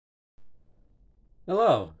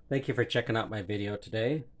Hello, thank you for checking out my video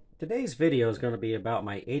today. Today's video is going to be about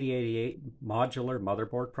my 8088 modular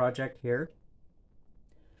motherboard project here.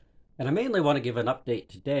 And I mainly want to give an update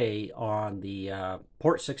today on the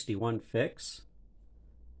port 61 fix,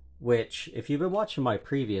 which if you've been watching my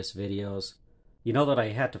previous videos, you know that I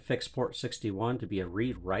had to fix port 61 to be a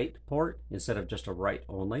read-write port instead of just a write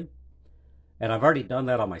only. And I've already done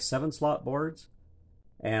that on my 7-slot boards,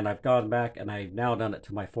 and I've gone back and I've now done it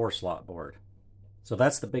to my 4-slot board. So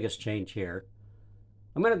that's the biggest change here.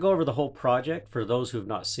 I'm going to go over the whole project for those who have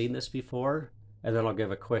not seen this before, and then I'll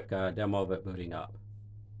give a quick demo of it booting up.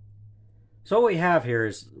 So what we have here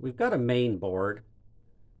is we've got a main board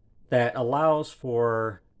that allows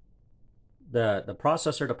for the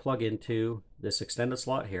processor to plug into this extended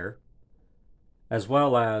slot here, as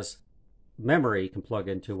well as memory can plug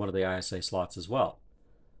into one of the ISA slots as well.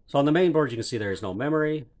 So on the main board you can see there is no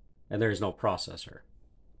memory and there is no processor.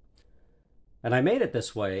 And I made it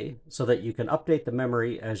this way so that you can update the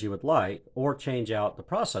memory as you would like or change out the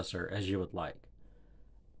processor as you would like.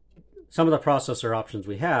 Some of the processor options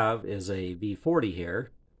we have is a V40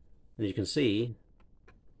 here. And you can see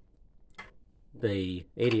the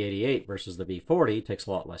 8088 versus the V40 takes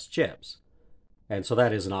a lot less chips. And so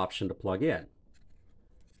that is an option to plug in.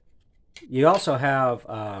 You also have,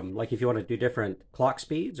 like if you want to do different clock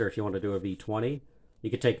speeds or if you want to do a V20, you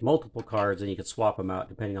could take multiple cards and you could swap them out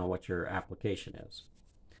depending on what your application is.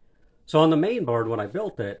 So on the main board, when I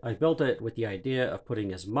built it with the idea of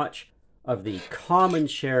putting as much of the common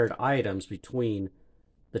shared items between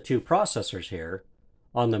the two processors here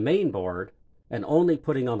on the main board and only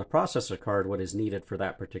putting on the processor card what is needed for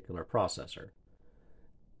that particular processor.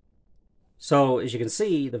 So as you can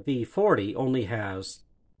see, the V40 only has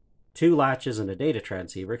 2 latches and a data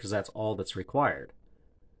transceiver because that's all that's required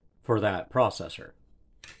for that processor.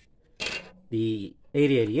 The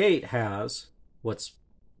 8088 has what's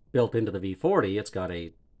built into the V40. It's got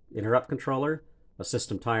a interrupt controller, a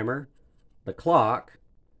system timer, the clock,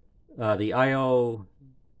 the I/O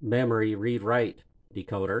memory read-write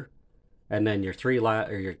decoder, and then your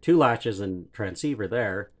 2 latches and transceiver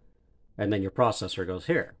there, and then your processor goes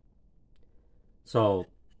here. So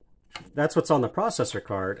that's what's on the processor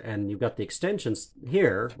card, and you've got the extensions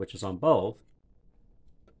here, which is on both,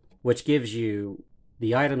 which gives you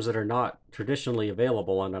the items that are not traditionally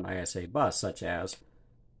available on an ISA bus, such as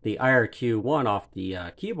the IRQ1 off the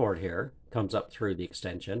keyboard here comes up through the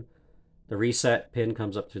extension. The reset pin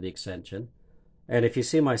comes up through the extension. And if you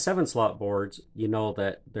see my 7-slot boards, you know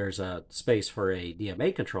that there's a space for a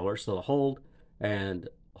DMA controller, so the hold and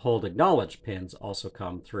hold acknowledge pins also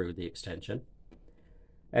come through the extension.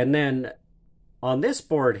 And then on this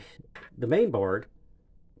board, the main board,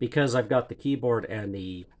 because I've got the keyboard and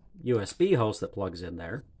the USB host that plugs in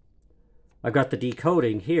there, I've got the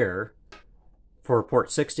decoding here for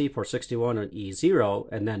port 60, port 61, and E0,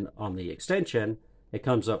 and then on the extension, it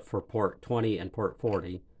comes up for port 20 and port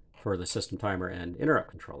 40 for the system timer and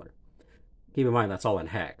interrupt controller. Keep in mind that's all in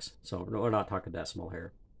hex, so we're not talking decimal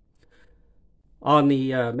here. On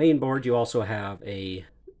the main board, you also have a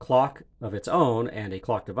clock of its own and a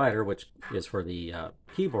clock divider, which is for the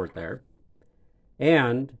keyboard there.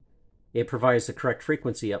 And it provides the correct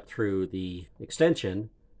frequency up through the extension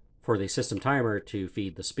for the system timer to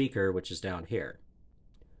feed the speaker, which is down here.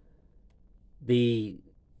 The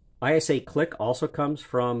ISA click also comes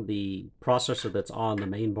from the processor that's on the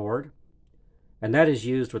main board, and that is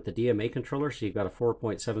used with the DMA controller. So you've got a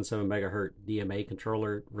 4.77 megahertz DMA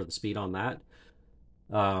controller for the speed on that.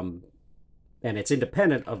 And it's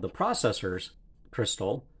independent of the processor's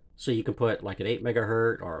crystal, so you can put like an 8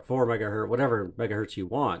 megahertz or a 4 megahertz, whatever megahertz you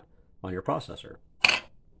want on your processor.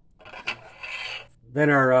 Then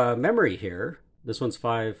our memory here, this one's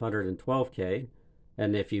 512K,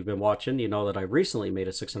 and if you've been watching, you know that I recently made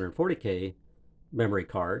a 640K memory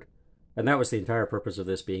card, and that was the entire purpose of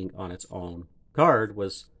this being on its own card,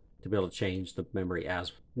 was to be able to change the memory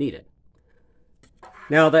as needed.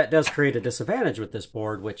 Now that does create a disadvantage with this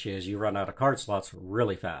board, which is you run out of card slots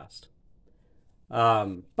really fast.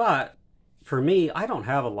 But for me, I don't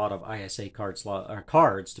have a lot of ISA cards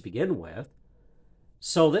to begin with,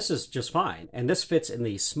 so this is just fine. And this fits in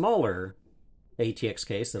the smaller ATX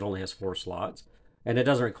case that only has 4 slots, and it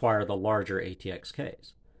doesn't require the larger ATX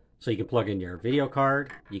case. So you can plug in your video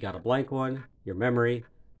card, you got a blank one, your memory,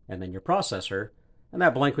 and then your processor. And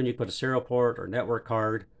that blank one you put a serial port or network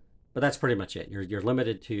card, but that's pretty much it. You're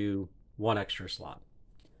limited to 1 extra slot.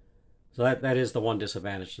 So that is the one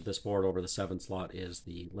disadvantage to this board over the 7-slot, is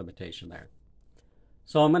the limitation there.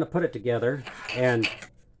 So I'm going to put it together, and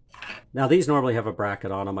now these normally have a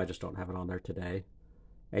bracket on them. I just don't have it on there today.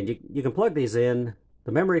 And you can plug these in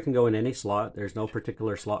the memory can go in any slot. There's no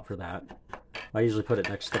particular slot for that. I usually put it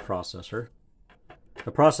next to the processor.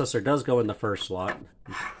 The processor does go in the first slot,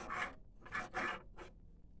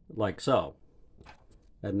 like so.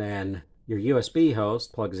 And then your USB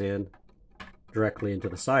host plugs in directly into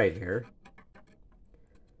the side here.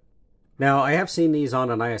 Now, I have seen these on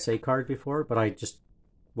an ISA card before, but I just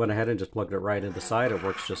went ahead and just plugged it right into the side. It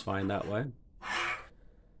works just fine that way.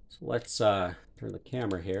 So let's turn the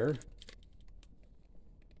camera here.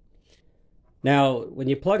 Now, when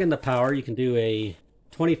you plug in the power, you can do a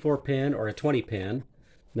 24 pin or a 20 pin.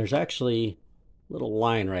 There's actually a little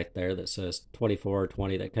line right there that says 24 or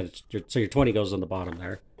 20. That kind of, so your 20 goes on the bottom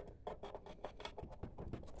there.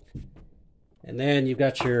 And then you've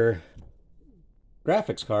got your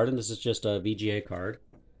graphics card, and this is just a VGA card.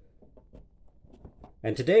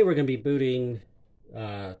 And today we're going to be booting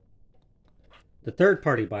the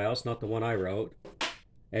third-party BIOS, not the one I wrote.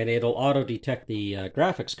 And it'll auto-detect the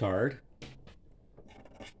graphics card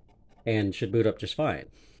and should boot up just fine.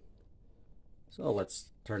 So let's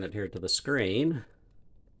turn it here to the screen.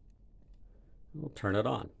 We'll turn it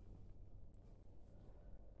on.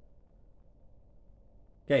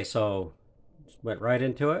 Okay, so just went right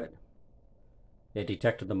into it. It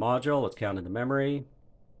detected the module. It's counting the memory.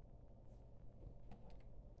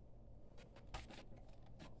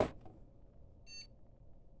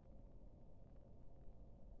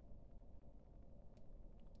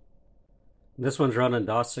 This one's running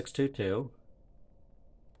DOS 622.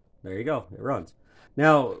 There you go, it runs.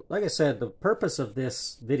 Now, like I said, the purpose of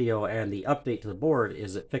this video and the update to the board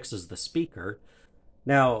is it fixes the speaker.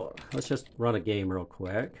 Now, let's just run a game real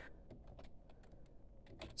quick.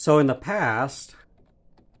 So in the past,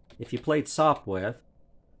 if you played Sopwith,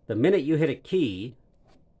 the minute you hit a key,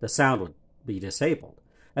 the sound would be disabled.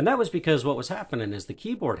 And that was because what was happening is the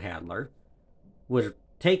keyboard handler would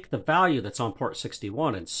take the value that's on port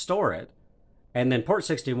 61 and store it. And then port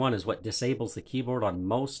 61 is what disables the keyboard on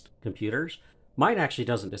most computers. Mine actually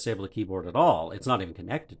doesn't disable the keyboard at all. It's not even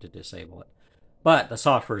connected to disable it. But the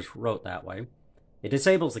software's wrote that way. It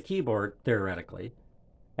disables the keyboard, theoretically.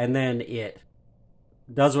 And then it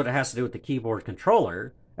does what it has to do with the keyboard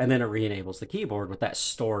controller. And then it re-enables the keyboard with that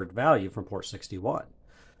stored value from port 61.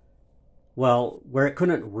 Well, where it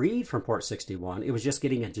couldn't read from port 61, it was just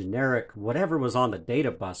getting a generic whatever was on the data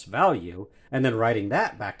bus value and then writing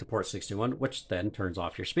that back to port 61, which then turns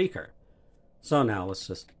off your speaker. So now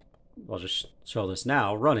I'll just show this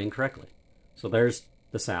now running correctly. So there's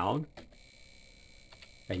the sound.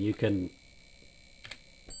 And you can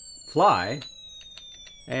fly.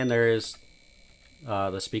 And there is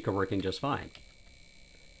the speaker working just fine.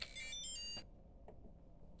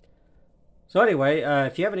 So anyway,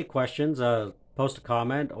 if you have any questions, post a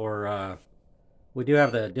comment, or we do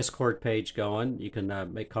have the Discord page going. You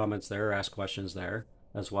can make comments there or ask questions there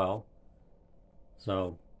as well.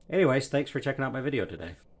 So anyways, thanks for checking out my video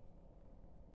today.